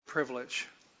privilege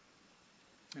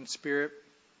in spirit,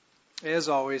 as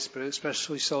always, but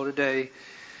especially so today.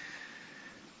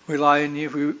 We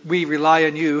rely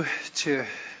on you to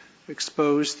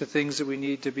expose the things that we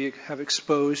need to have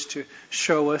exposed, to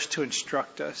show us, to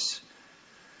instruct us,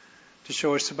 to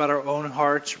show us about our own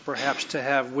hearts, perhaps to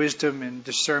have wisdom and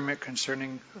discernment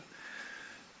concerning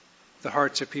the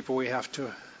hearts of people we have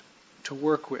to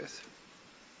work with.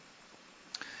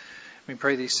 We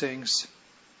pray these things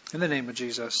in the name of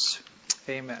Jesus.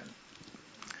 Amen.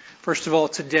 First of all,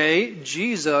 today,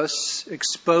 Jesus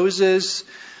exposes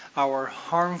our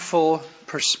harmful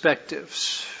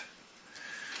perspectives.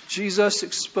 Jesus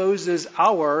exposes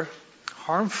our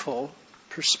harmful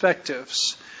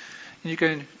perspectives. You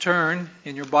can turn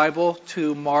in your Bible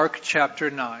to Mark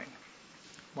chapter 9.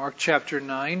 Mark chapter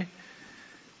 9.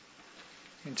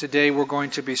 And today we're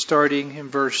going to be starting in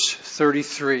verse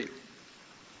 33.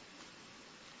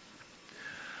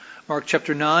 Mark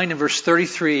chapter 9 and verse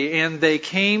 33. And they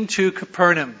came to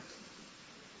Capernaum.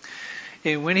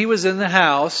 And when he was in the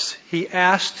house, he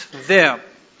asked them,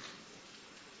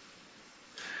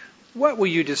 "What were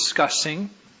you discussing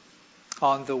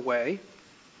on the way?"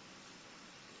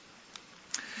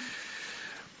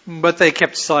 But they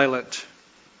kept silent.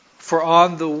 For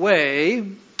on the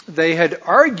way they had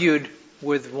argued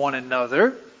with one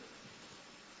another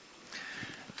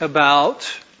about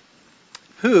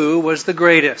who was the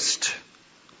greatest.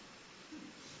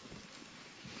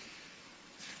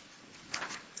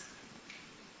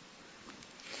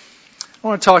 I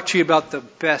want to talk to you about the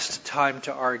best time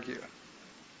to argue.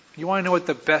 You want to know what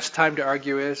the best time to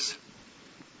argue is?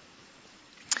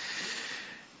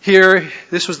 Here,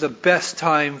 this was the best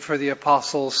time for the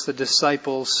apostles, the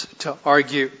disciples, to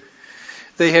argue.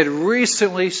 They had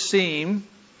recently seen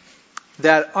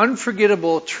that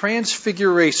unforgettable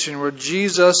transfiguration where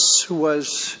Jesus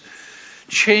was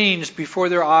changed before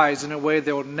their eyes in a way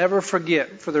they will never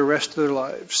forget for the rest of their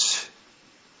lives.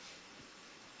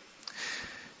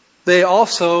 They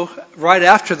also, right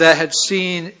after that, had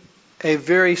seen a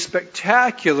very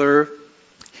spectacular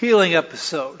healing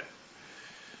episode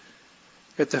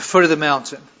at the foot of the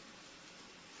mountain,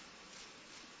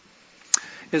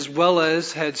 as well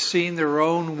as had seen their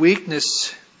own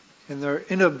weakness and their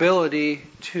inability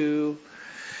to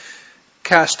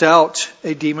cast out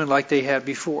a demon like they had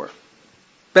before.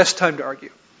 Best time to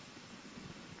argue.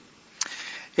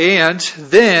 And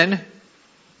then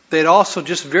they'd also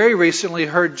just very recently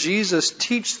heard Jesus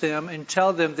teach them and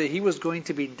tell them that he was going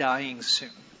to be dying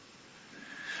soon.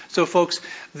 So folks,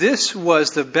 this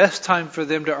was the best time for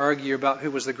them to argue about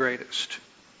who was the greatest.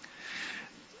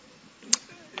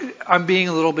 I'm being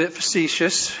a little bit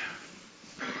facetious.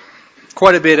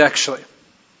 Quite a bit, actually.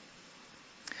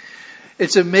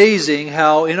 It's amazing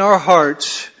how in our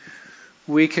hearts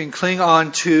we can cling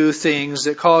on to things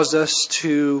that cause us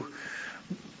to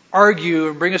argue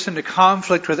and bring us into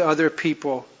conflict with other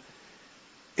people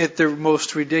at their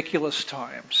most ridiculous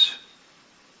times.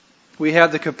 We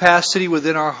have the capacity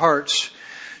within our hearts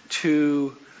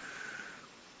to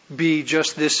be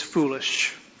just this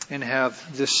foolish and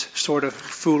have this sort of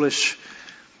foolish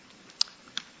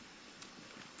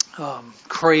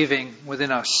craving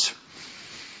within us.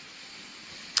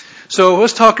 So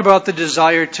let's talk about the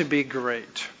desire to be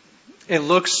great. It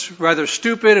looks rather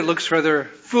stupid. It looks rather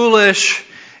foolish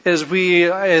as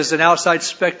we, as an outside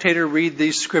spectator, read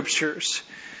these scriptures.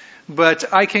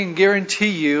 But I can guarantee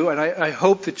you, and I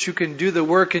hope that you can do the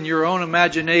work in your own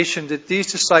imagination, that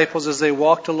these disciples, as they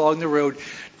walked along the road,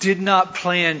 did not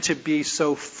plan to be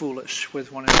so foolish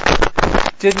with one another.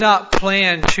 Did not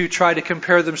plan to try to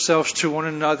compare themselves to one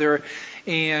another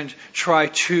and try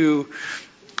to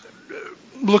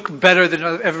look better than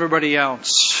everybody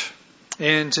else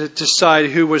and to decide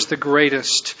who was the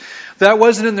greatest. That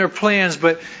wasn't in their plans,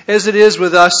 but as it is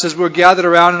with us, as we're gathered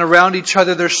around and around each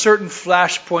other, there's certain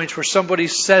flashpoints where somebody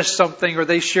says something or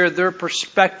they share their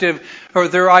perspective or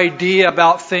their idea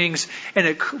about things, and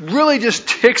it really just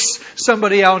ticks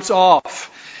somebody else off.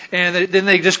 And then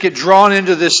they just get drawn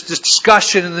into this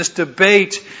discussion and this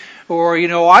debate, or,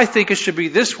 I think it should be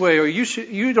this way, or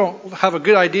you don't have a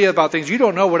good idea about things. You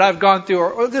don't know what I've gone through,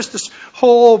 or there's this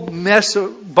whole mess,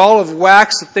 ball of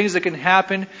wax of things that can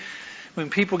happen when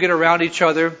people get around each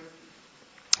other.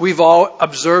 We've all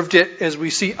observed it as we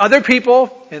see other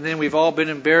people, and then we've all been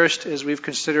embarrassed as we've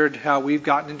considered how we've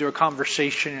gotten into a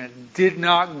conversation and it did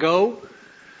not go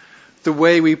the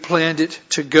way we planned it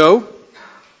to go.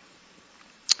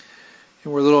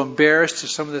 And we're a little embarrassed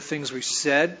of some of the things we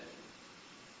said.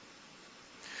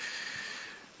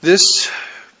 This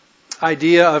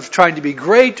idea of trying to be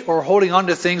great or holding on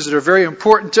to things that are very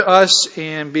important to us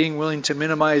and being willing to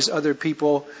minimize other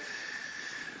people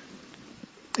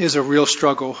is a real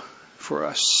struggle for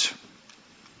us.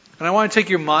 And I want to take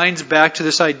your minds back to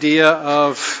this idea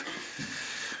of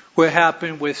what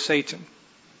happened with Satan.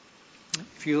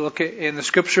 If you look in the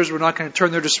scriptures, we're not going to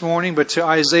turn there this morning, but to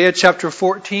Isaiah chapter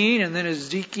 14 and then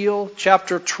Ezekiel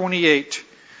chapter 28.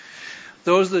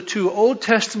 Those are the two Old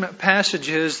Testament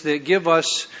passages that give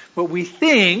us what we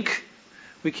think,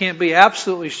 we can't be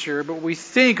absolutely sure, but we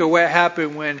think of what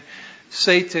happened when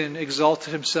Satan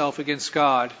exalted himself against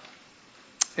God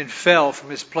and fell from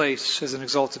his place as an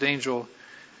exalted angel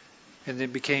and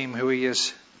then became who he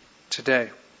is today.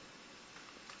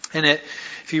 And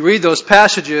if you read those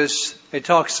passages, it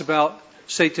talks about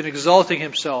Satan exalting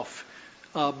himself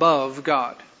above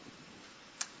God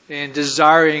and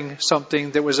desiring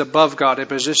something that was above God, a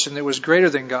position that was greater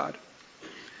than God.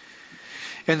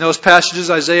 In those passages,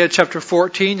 Isaiah chapter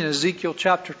 14 and Ezekiel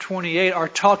chapter 28 are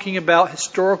talking about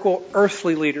historical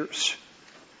earthly leaders.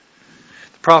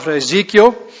 The prophet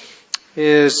Ezekiel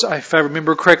is, if I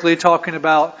remember correctly, talking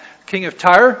about king of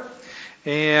Tyre,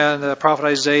 and the prophet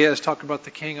Isaiah is talking about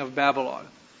the king of Babylon.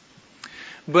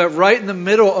 But right in the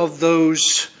middle of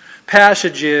those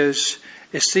passages,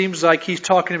 it seems like he's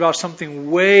talking about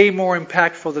something way more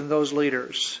impactful than those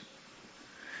leaders.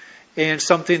 And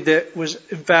something that was,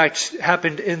 in fact,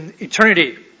 happened in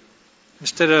eternity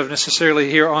instead of necessarily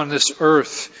here on this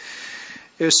earth.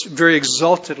 It's very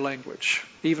exalted language,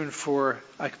 even for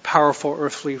a powerful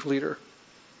earthly leader.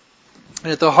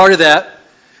 And at the heart of that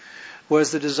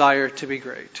was the desire to be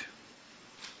great.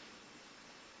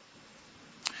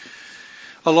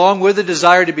 Along with the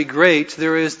desire to be great,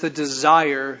 there is the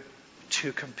desire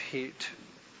to compete.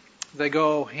 They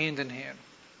go hand in hand.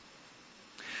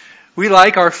 We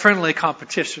like our friendly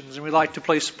competitions and we like to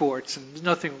play sports, and there's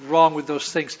nothing wrong with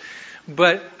those things.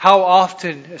 But how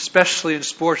often, especially in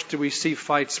sports, do we see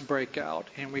fights break out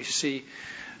and we see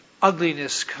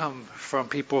ugliness come from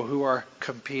people who are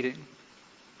competing?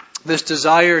 This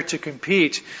desire to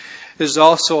compete is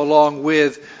also along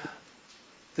with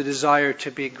the desire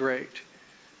to be great.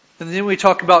 And then we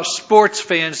talk about sports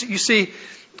fans. You see,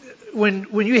 when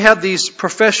you have these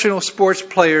professional sports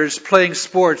players playing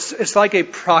sports, it's like a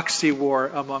proxy war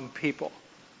among people.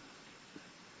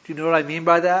 Do you know what I mean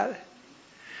by that?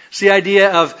 It's the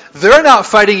idea of they're not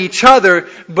fighting each other,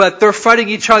 but they're fighting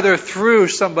each other through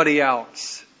somebody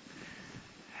else.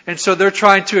 And so they're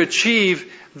trying to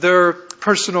achieve their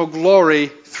personal glory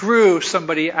through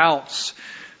somebody else.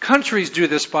 Countries do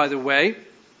this, by the way.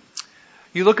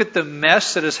 You look at the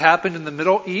mess that has happened in the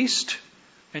Middle East,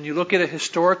 and you look at it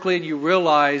historically, and you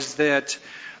realize that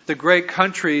the great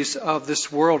countries of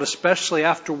this world, especially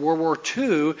after World War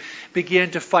II,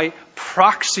 began to fight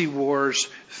proxy wars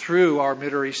through our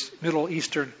Middle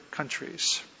Eastern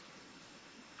countries.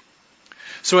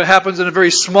 So it happens on a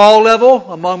very small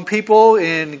level among people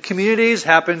in communities,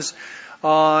 happens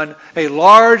on a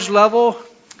large level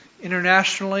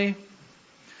internationally.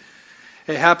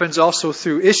 It happens also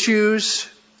through issues.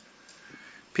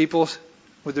 People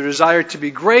with their desire to be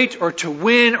great or to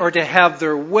win or to have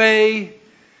their way,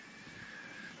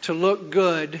 to look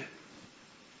good,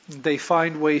 they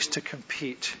find ways to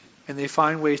compete. And they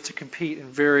find ways to compete in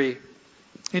very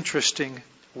interesting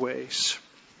ways.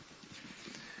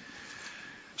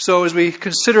 So as we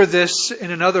consider this in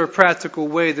another practical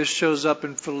way, this shows up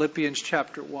in Philippians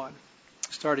chapter 1.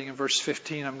 Starting in verse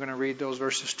 15, I'm going to read those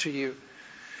verses to you.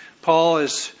 Paul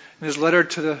is in his letter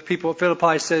to the people of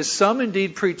Philippi says, "Some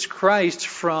indeed preach Christ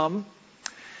from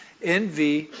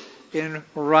envy and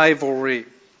rivalry,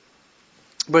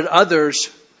 but others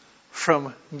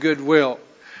from goodwill.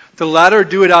 The latter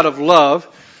do it out of love,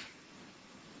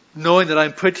 knowing that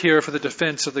I'm put here for the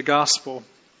defense of the gospel.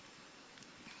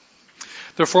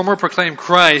 The former proclaim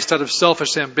Christ out of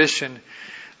selfish ambition,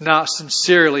 not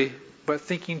sincerely, but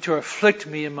thinking to afflict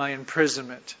me in my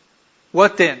imprisonment.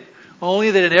 What then?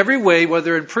 Only that in every way,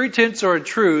 whether in pretense or in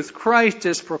truth, Christ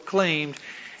is proclaimed,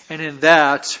 and in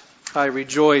that I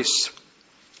rejoice."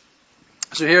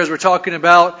 So here, as we're talking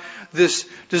about this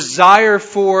desire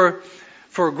for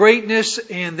greatness,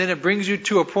 and then it brings you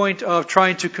to a point of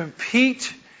trying to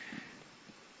compete.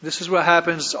 This is what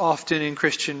happens often in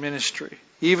Christian ministry.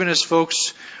 Even as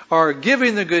folks are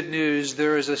giving the good news,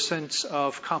 there is a sense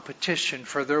of competition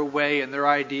for their way and their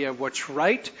idea of what's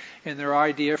right and their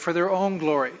idea for their own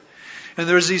glory. And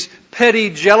there's these petty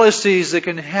jealousies that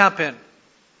can happen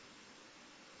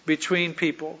between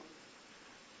people,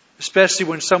 especially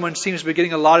when someone seems to be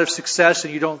getting a lot of success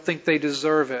and you don't think they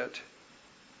deserve it.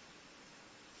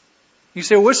 You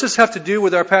say, well, what's this have to do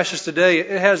with our passage today?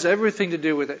 It has everything to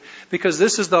do with it, because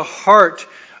this is the heart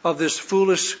of this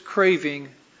foolish craving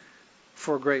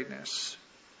for greatness.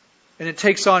 And it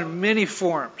takes on many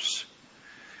forms.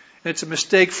 It's a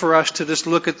mistake for us to just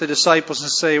look at the disciples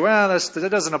and say, well, that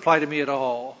doesn't apply to me at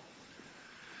all.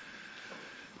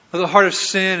 Well, the heart of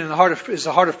sin is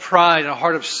a heart of pride and a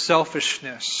heart of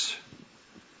selfishness.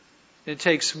 It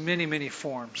takes many, many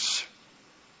forms.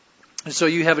 And so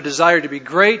you have a desire to be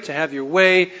great, to have your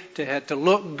way, to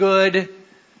look good,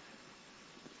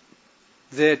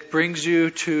 that brings you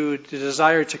to the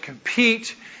desire to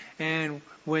compete. And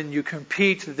when you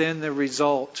compete, then the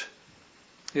result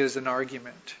is an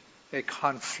argument, a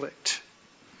conflict.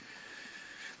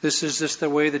 This is just the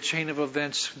way the chain of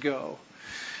events go.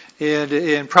 And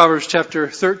in Proverbs chapter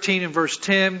 13 and verse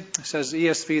 10, it says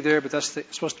ESV there, but that's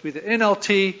supposed to be the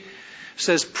NLT. It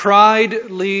says,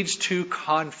 pride leads to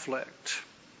conflict.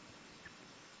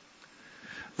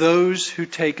 Those who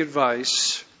take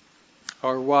advice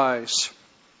are wise.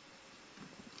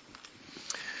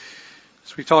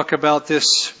 So we talk about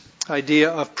this idea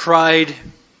of pride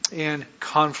and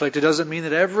conflict. It doesn't mean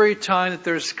that every time that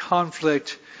there's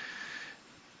conflict,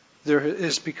 there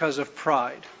is because of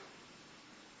pride.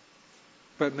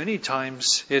 But many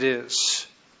times it is.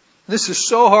 This is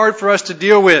so hard for us to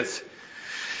deal with.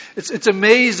 It's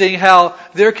amazing how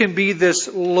there can be this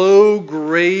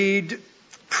low-grade,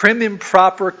 prim and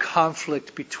proper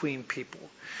conflict between people,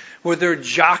 where they're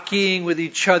jockeying with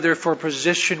each other for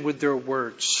position with their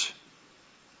words.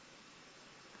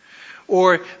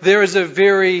 Or there is a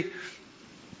very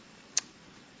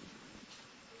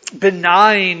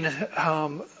benign,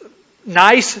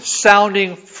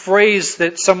 nice-sounding phrase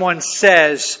that someone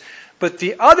says, but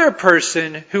the other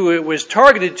person who it was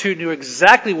targeted to knew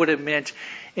exactly what it meant,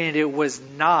 and it was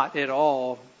not at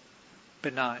all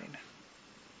benign.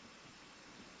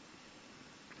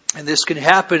 And this can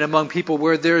happen among people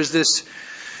where there's this,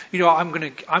 I'm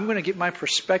going to get my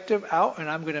perspective out, and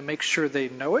I'm going to make sure they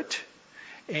know it,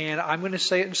 and I'm going to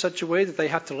say it in such a way that they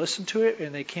have to listen to it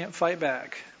and they can't fight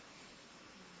back.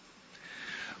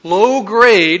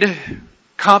 Low-grade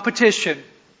competition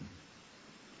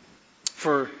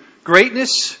for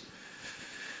greatness,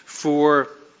 for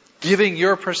giving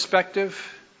your perspective,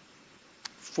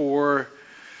 for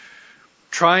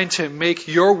trying to make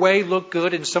your way look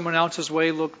good and someone else's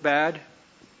way look bad.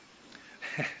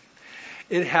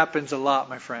 It happens a lot,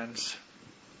 my friends.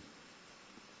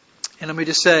 And let me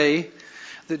just say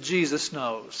that Jesus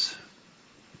knows.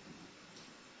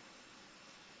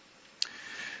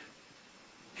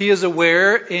 He is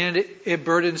aware, and it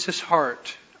burdens his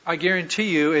heart. I guarantee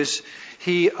you, as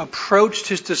he approached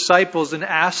his disciples and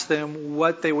asked them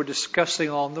what they were discussing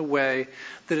on the way,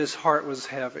 that his heart was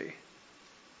heavy.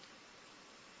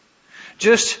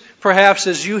 Just perhaps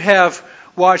as you have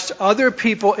watched other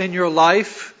people in your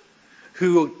life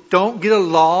who don't get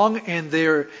along, and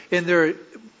they're in their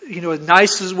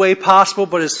nicest way possible,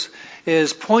 but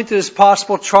as pointed as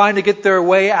possible, trying to get their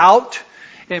way out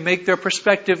and make their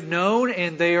perspective known,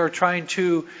 and they are trying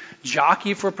to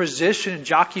jockey for position and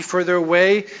jockey for their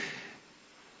way,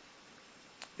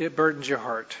 it burdens your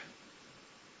heart.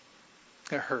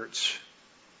 It hurts.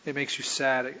 It makes you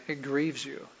sad. It grieves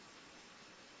you.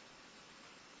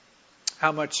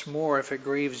 How much more, if it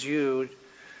grieves you,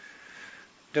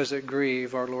 does it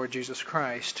grieve our Lord Jesus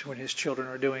Christ when his children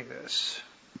are doing this?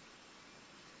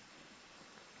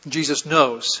 Jesus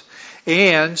knows.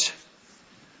 And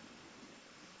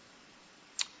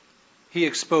he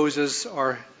exposes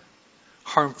our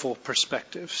harmful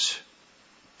perspectives.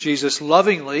 Jesus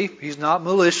lovingly, he's not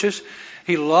malicious,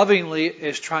 he lovingly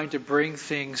is trying to bring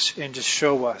things and to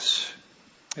show us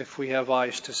if we have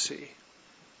eyes to see.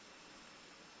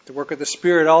 The work of the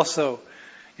Spirit also,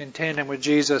 in tandem with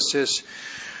Jesus, is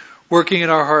working in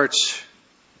our hearts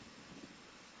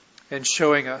and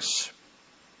showing us.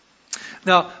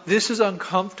 Now, this is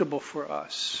uncomfortable for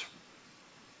us.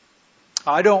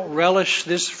 I don't relish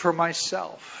this for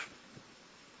myself.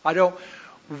 I don't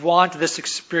want this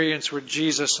experience where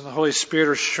Jesus and the Holy Spirit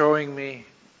are showing me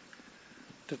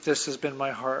that this has been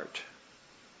my heart.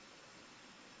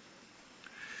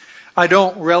 I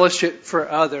don't relish it for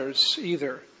others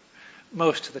either,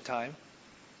 most of the time.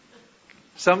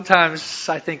 Sometimes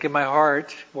I think in my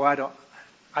heart,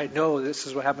 I know this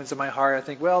is what happens in my heart. I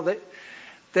think, well,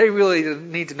 they really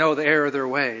need to know the error of their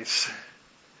ways.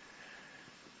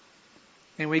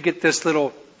 And we get this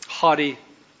little haughty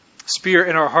spirit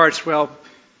in our hearts. Well,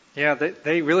 yeah,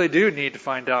 they really do need to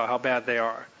find out how bad they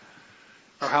are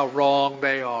or how wrong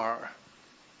they are.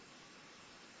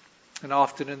 And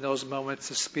often in those moments,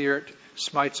 the Spirit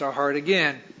smites our heart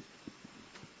again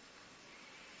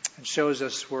and shows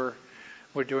us we're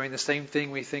doing the same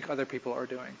thing we think other people are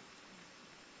doing.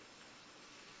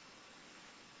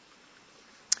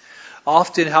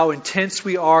 often how intense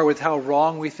we are with how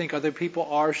wrong we think other people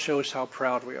are shows how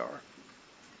proud we are.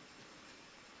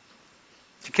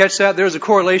 To catch that, there's a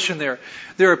correlation there.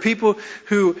 There are people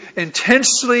who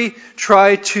intensely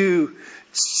try to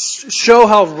show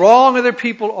how wrong other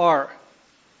people are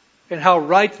and how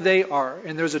right they are.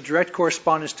 And there's a direct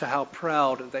correspondence to how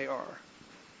proud they are.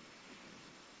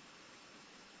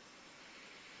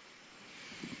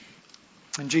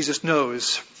 And Jesus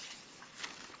knows,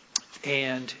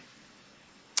 and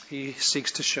He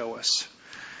seeks to show us.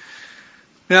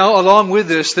 Now, along with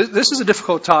this is a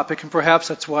difficult topic, and perhaps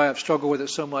that's why I've struggled with it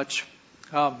so much.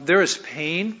 There is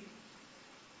pain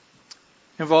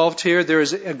involved here. There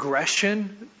is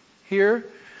aggression here.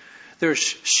 There's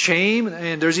shame,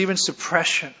 and there's even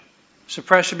suppression.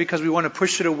 Suppression because we want to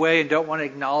push it away and don't want to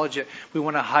acknowledge it. We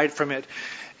want to hide from it.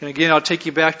 And again, I'll take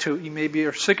you back to, you maybe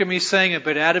are sick of me saying it,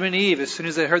 but Adam and Eve, as soon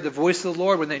as they heard the voice of the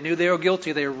Lord, when they knew they were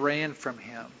guilty, they ran from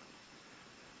Him.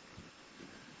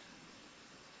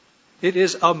 It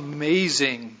is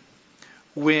amazing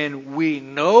when we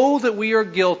know that we are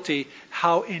guilty,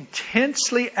 how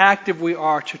intensely active we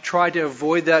are to try to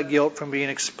avoid that guilt from being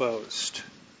exposed.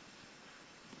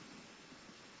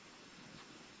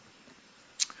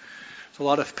 There's a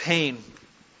lot of pain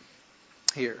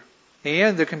here.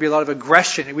 And there can be a lot of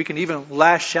aggression. And we can even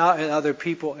lash out at other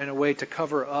people in a way to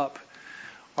cover up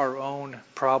our own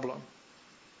problem.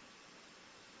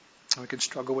 We can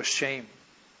struggle with shame.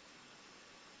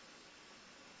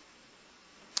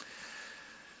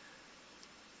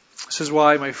 This is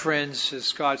why, my friends,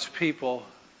 as God's people,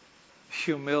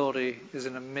 humility is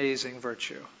an amazing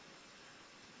virtue.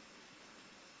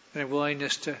 And a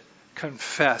willingness to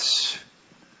confess.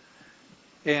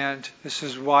 And this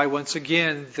is why, once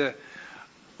again,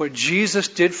 what Jesus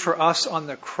did for us on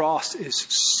the cross is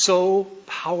so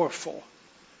powerful.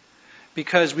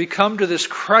 Because we come to this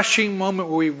crushing moment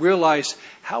where we realize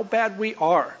how bad we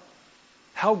are.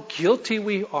 How guilty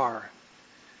we are.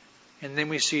 And then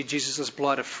we see Jesus'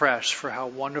 blood afresh for how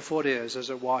wonderful it is as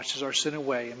it washes our sin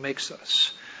away and makes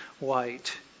us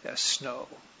white as snow.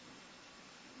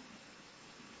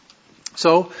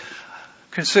 So,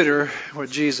 consider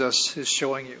what Jesus is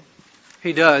showing you.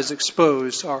 He does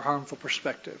expose our harmful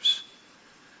perspectives.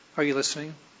 Are you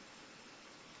listening?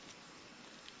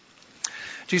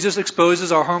 Jesus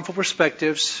exposes our harmful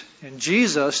perspectives, and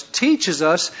Jesus teaches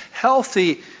us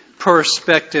healthy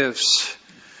perspectives.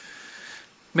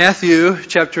 Matthew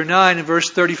chapter 9 and verse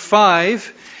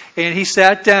 35, and He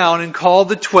sat down and called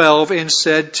the 12 and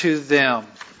said to them.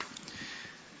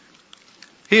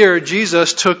 Here,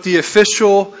 Jesus took the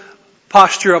official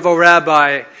posture of a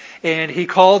rabbi, and He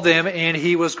called them, and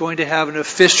He was going to have an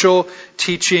official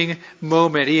teaching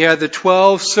moment. He had the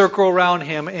 12 circle around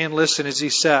Him and listen as He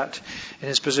sat in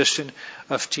His position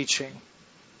of teaching.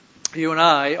 You and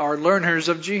I are learners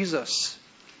of Jesus.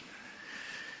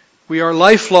 We are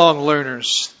lifelong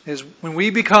learners. When we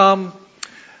become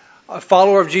a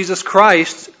follower of Jesus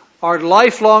Christ, our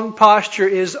lifelong posture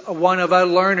is one of a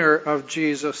learner of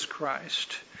Jesus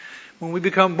Christ. When we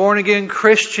become born-again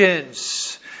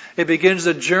Christians, it begins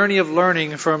the journey of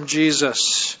learning from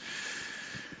Jesus.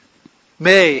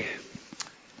 May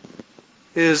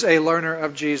is a learner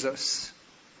of Jesus.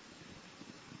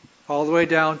 All the way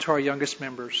down to our youngest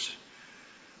members.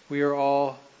 We are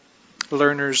all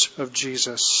learners of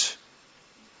Jesus.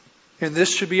 And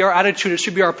this should be our attitude. It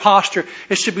should be our posture.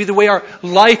 It should be the way our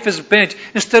life is bent.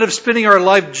 Instead of spending our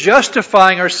life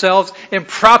justifying ourselves and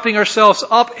propping ourselves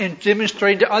up and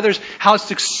demonstrating to others how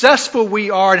successful we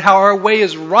are and how our way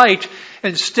is right,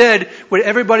 instead, what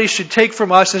everybody should take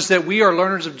from us is that we are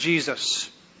learners of Jesus.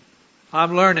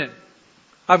 I'm learning.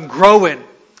 I'm growing.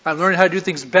 I'm learning how to do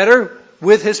things better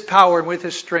with His power and with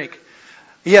His strength.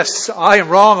 Yes, I am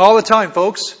wrong all the time,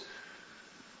 folks.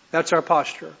 That's our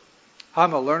posture.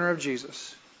 I'm a learner of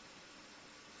Jesus.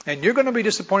 And you're going to be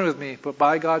disappointed with me, but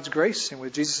by God's grace and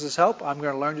with Jesus' help, I'm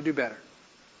going to learn to do better.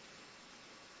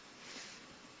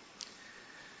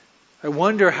 I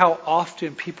wonder how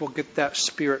often people get that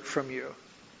spirit from you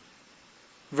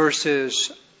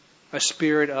versus a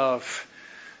spirit of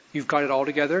you've got it all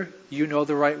together, you know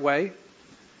the right way,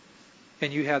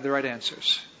 and you have the right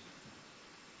answers.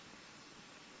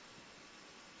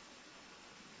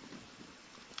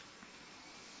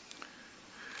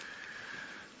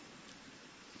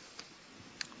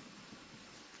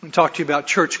 I'm going to talk to you about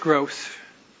church growth,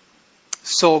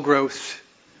 soul growth,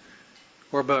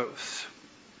 or both.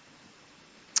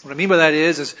 What I mean by that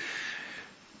is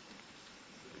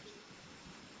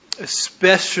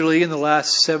especially in the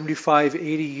last 75,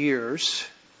 80 years,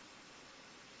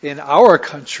 in our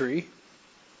country,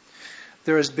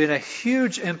 there has been a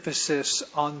huge emphasis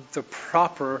on the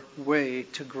proper way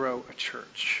to grow a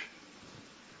church.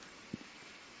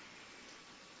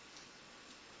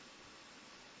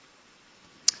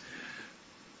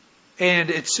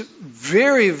 And it's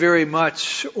very, very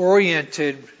much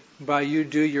oriented by you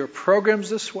do your programs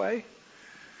this way,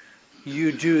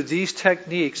 you do these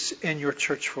techniques, and your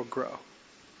church will grow.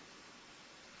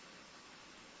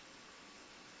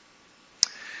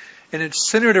 And it's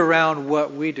centered around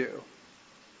what we do.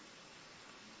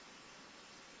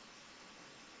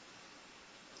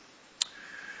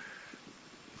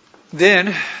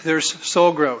 Then there's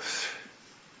soul growth.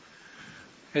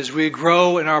 As we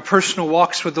grow in our personal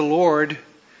walks with the Lord,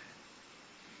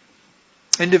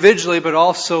 individually, but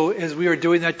also as we are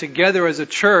doing that together as a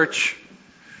church,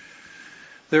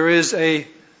 there is a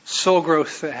soul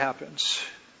growth that happens.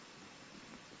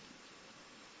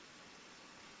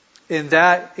 And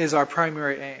that is our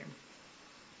primary aim.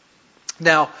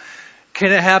 Now,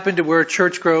 can it happen to where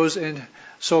church grows and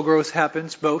soul growth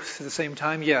happens both at the same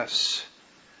time? Yes.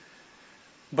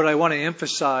 But I want to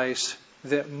emphasize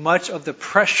that much of the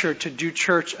pressure to do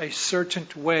church a certain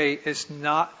way is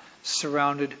not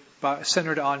centered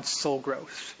on soul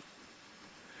growth.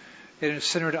 It is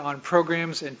centered on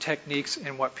programs and techniques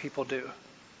and what people do.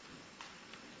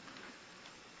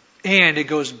 And it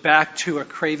goes back to a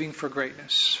craving for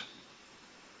greatness,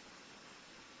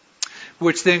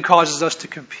 which then causes us to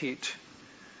compete,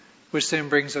 which then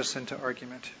brings us into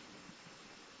argument.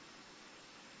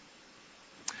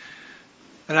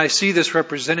 And I see this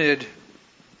represented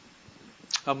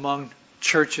among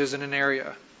churches in an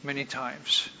area many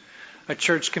times. A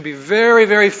church can be very,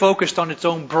 very focused on its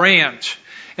own brand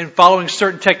and following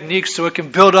certain techniques so it can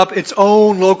build up its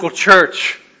own local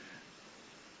church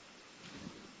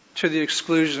to the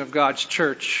exclusion of God's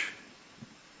church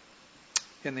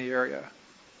in the area.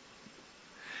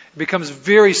 It becomes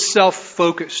very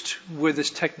self-focused with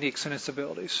its techniques and its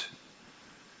abilities.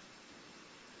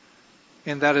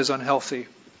 And that is unhealthy.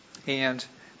 And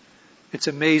it's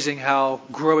amazing how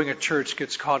growing a church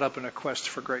gets caught up in a quest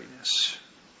for greatness.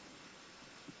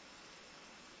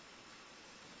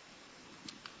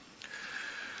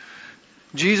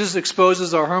 Jesus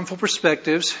exposes our harmful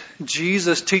perspectives.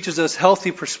 Jesus teaches us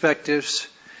healthy perspectives.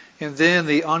 And then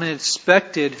the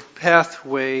unexpected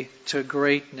pathway to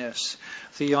greatness.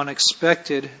 The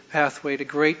unexpected pathway to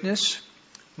greatness.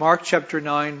 Mark chapter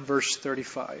 9, verse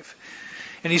 35.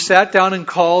 And he sat down and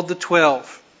called the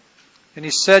 12. And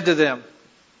he said to them,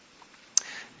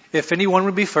 if anyone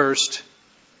would be first,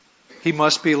 he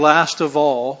must be last of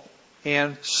all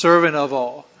and servant of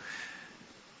all.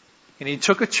 And he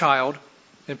took a child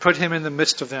and put him in the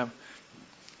midst of them.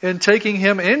 And taking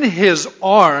him in his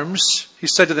arms, he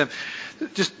said to them,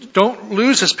 just don't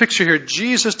lose this picture here.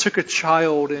 Jesus took a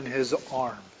child in his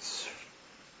arms.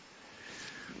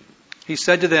 He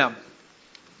said to them,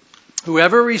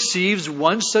 whoever receives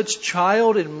one such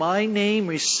child in my name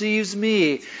receives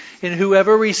me. And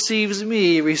whoever receives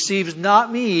me receives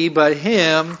not me, but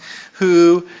him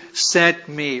who sent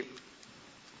me.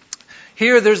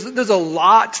 Here, there's a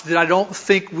lot that I don't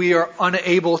think we are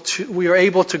able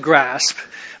to grasp.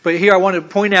 But here I want to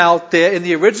point out that in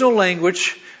the original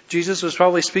language, Jesus was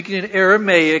probably speaking in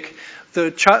Aramaic.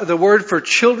 The word for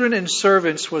children and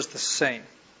servants was the same.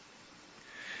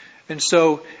 And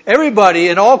so everybody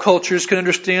in all cultures can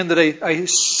understand that a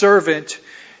servant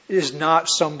is not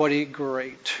somebody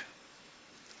great.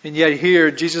 And yet here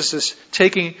Jesus is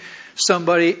taking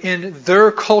somebody in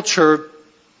their culture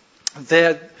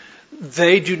that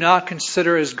they do not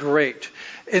consider as great.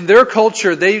 In their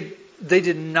culture, they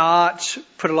did not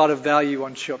put a lot of value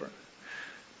on children.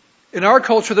 In our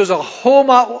culture, there's a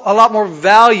lot more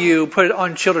value put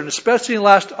on children, especially in the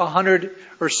last 100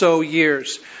 or so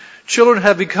years. Children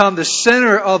have become the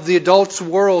center of the adults'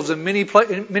 worlds in many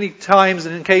times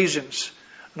and occasions.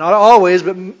 Not always,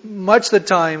 but much of the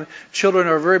time, children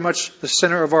are very much the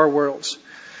center of our worlds.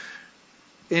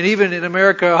 And even in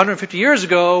America 150 years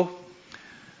ago,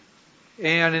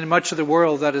 and in much of the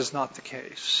world, that is not the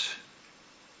case.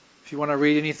 If you want to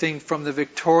read anything from the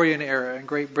Victorian era in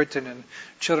Great Britain, and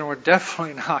children were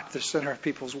definitely not the center of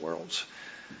people's worlds.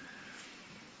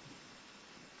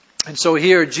 And so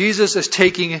here, Jesus is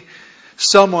taking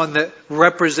someone that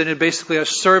represented basically a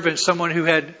servant, someone who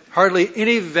had hardly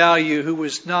any value, who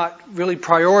was not really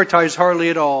prioritized hardly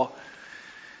at all,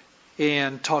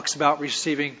 and talks about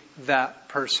receiving that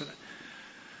person.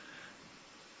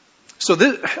 So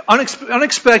this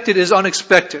unexpected is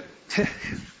unexpected.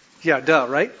 Yeah, duh,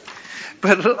 right?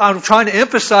 But I'm trying to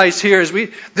emphasize here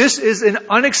this is an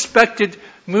unexpected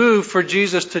move for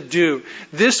Jesus to do.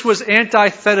 This was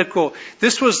antithetical.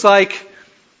 This was like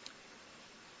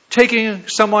taking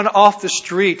someone off the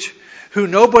street who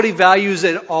nobody values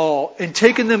at all and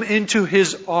taking them into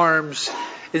His arms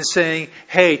and saying,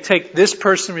 hey, take this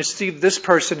person, receive this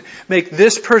person, make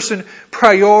this person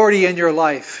priority in your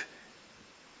life.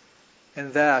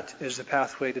 And that is the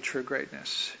pathway to true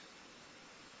greatness.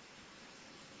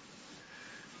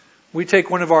 We take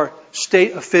one of our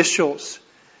state officials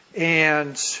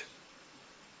and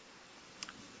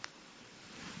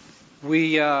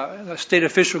a state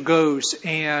official goes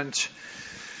and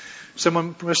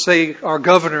someone, let's say our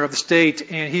governor of the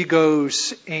state, and he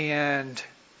goes and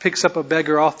picks up a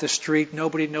beggar off the street.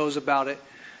 Nobody knows about it.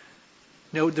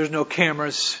 There's no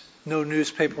cameras, no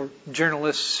newspaper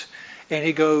journalists. And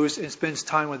he goes and spends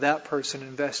time with that person,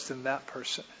 invests in that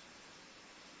person.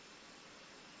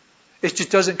 It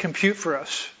just doesn't compute for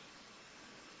us.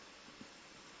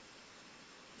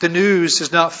 The news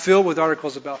is not filled with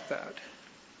articles about that.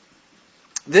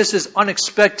 This is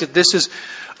unexpected.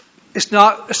 It's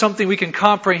not something we can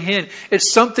comprehend.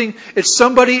 It's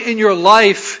somebody in your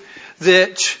life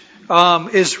that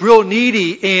is real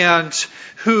needy and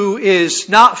who is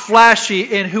not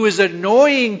flashy and who is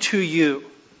annoying to you.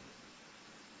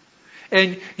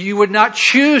 And you would not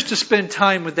choose to spend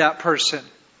time with that person.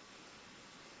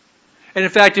 And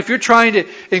in fact, if you're trying to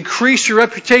increase your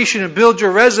reputation and build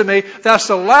your resume, that's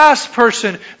the last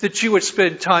person that you would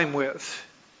spend time with.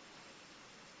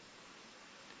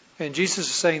 And Jesus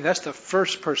is saying that's the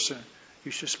first person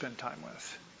you should spend time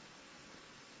with.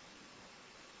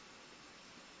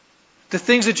 The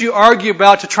things that you argue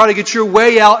about to try to get your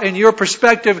way out and your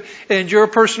perspective and your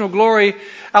personal glory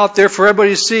out there for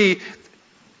everybody to see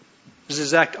is the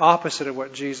exact opposite of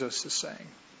what Jesus is saying.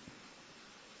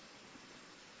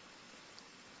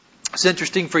 It's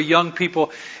interesting for young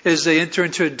people as they enter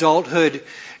into adulthood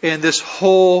and this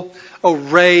whole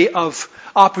array of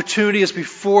opportunity is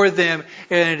before them,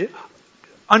 and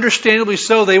understandably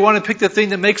so, they want to pick the thing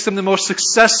that makes them the most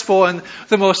successful and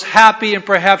the most happy and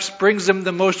perhaps brings them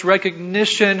the most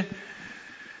recognition.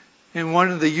 And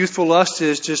one of the youthful lusts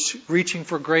is just reaching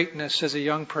for greatness as a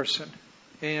young person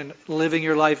and living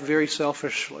your life very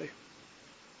selfishly.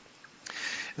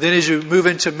 Then as you move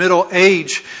into middle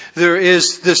age,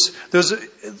 there's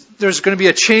going to be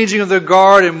a changing of the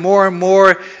guard, and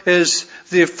more as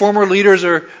the former leaders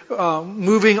are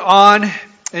moving on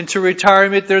into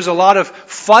retirement. There's a lot of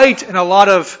fight and a lot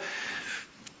of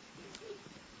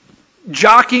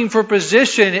jockeying for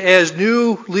position as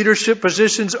new leadership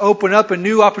positions open up and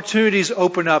new opportunities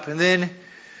open up. And then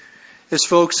as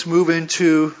folks move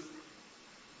into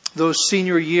those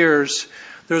senior years,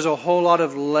 there's a whole lot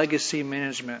of legacy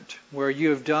management where you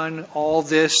have done all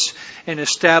this and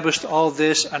established all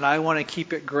this, and I want to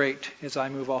keep it great as I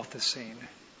move off the scene.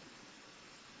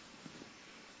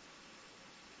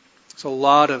 It's a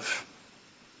lot of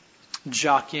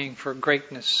jockeying for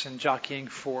greatness and jockeying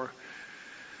for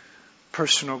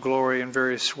personal glory in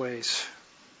various ways.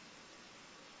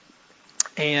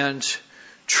 And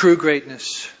true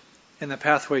greatness and the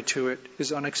pathway to it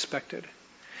is unexpected.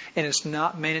 And it's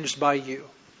not managed by you.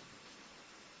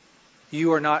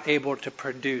 You are not able to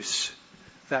produce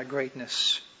that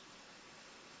greatness.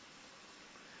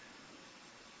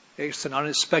 It's an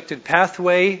unexpected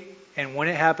pathway, and when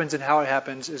it happens and how it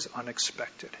happens is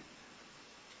unexpected.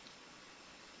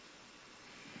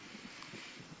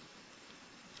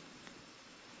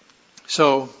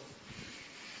 So,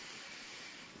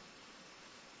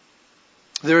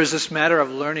 there is this matter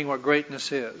of learning what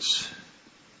greatness is.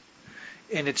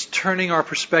 And it's turning our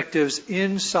perspectives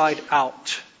inside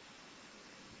out.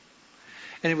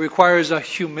 And it requires a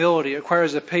humility. It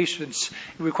requires a patience.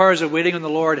 It requires a waiting on the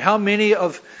Lord. How many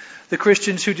of the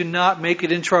Christians who did not make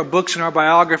it into our books and our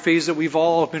biographies that we've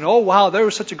all been, oh wow, there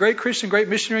was such a great Christian, great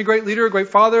missionary, great leader, great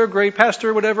father, great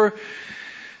pastor, whatever.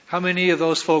 How many of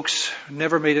those folks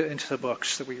never made it into the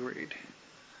books that we read?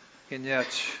 And yet,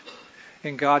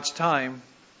 in God's time,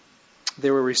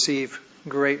 they will receive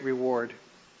great reward.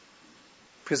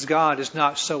 Because God is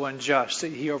not so unjust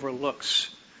that He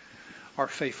overlooks our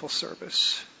faithful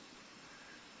service.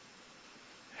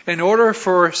 In order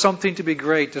for something to be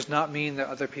great does not mean that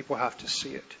other people have to see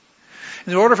it.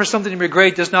 In order for something to be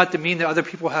great does not mean that other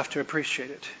people have to appreciate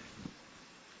it.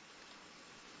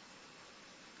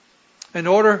 In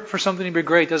order for something to be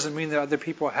great doesn't mean that other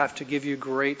people have to give you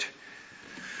great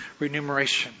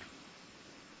remuneration.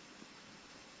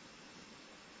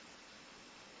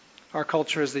 Our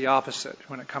culture is the opposite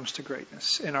when it comes to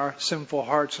greatness. And our sinful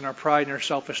hearts and our pride and our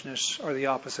selfishness are the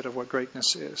opposite of what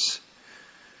greatness is.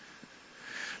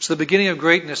 So the beginning of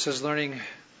greatness is learning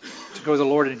to go to the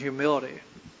Lord in humility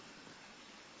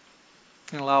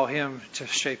and allow Him to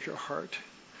shape your heart.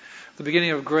 The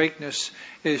beginning of greatness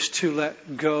is to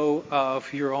let go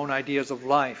of your own ideas of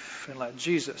life and let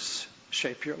Jesus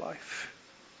shape your life.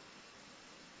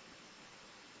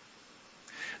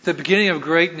 The beginning of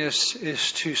greatness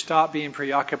is to stop being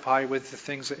preoccupied with the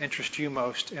things that interest you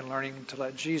most and learning to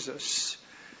let Jesus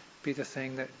be the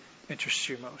thing that interests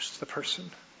you most, the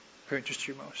person who interests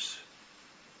you most.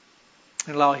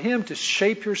 And allow Him to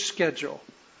shape your schedule.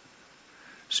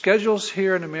 Schedules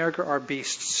here in America are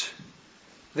beasts.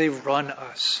 They run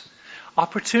us.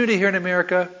 Opportunity here in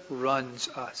America runs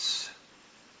us.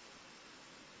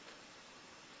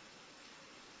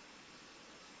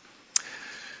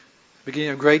 The beginning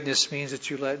of greatness means that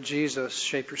you let Jesus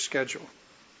shape your schedule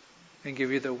and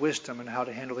give you the wisdom on how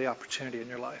to handle the opportunity in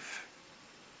your life.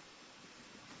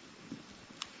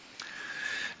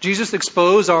 Jesus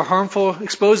exposes our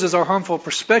harmful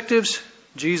perspectives.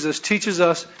 Jesus teaches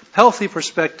us healthy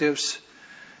perspectives.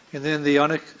 And then the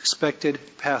unexpected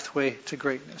pathway to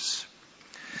greatness.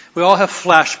 We all have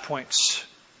flashpoints,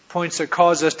 points that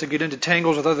cause us to get into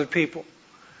tangles with other people.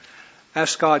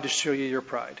 Ask God to show you your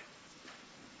pride.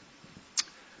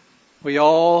 We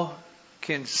all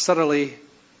can subtly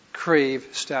crave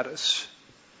status.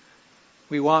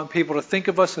 We want people to think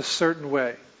of us a certain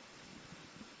way.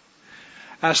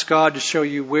 Ask God to show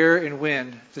you where and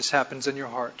when this happens in your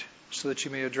heart so that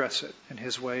you may address it in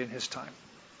His way and His time.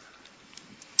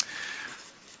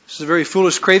 This is a very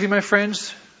foolish craving, my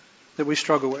friends, that we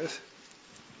struggle with.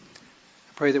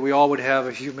 I pray that we all would have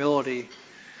a humility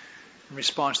in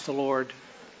response to the Lord.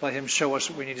 Let Him show us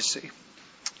what we need to see.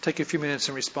 Take a few minutes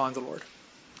and respond to the Lord.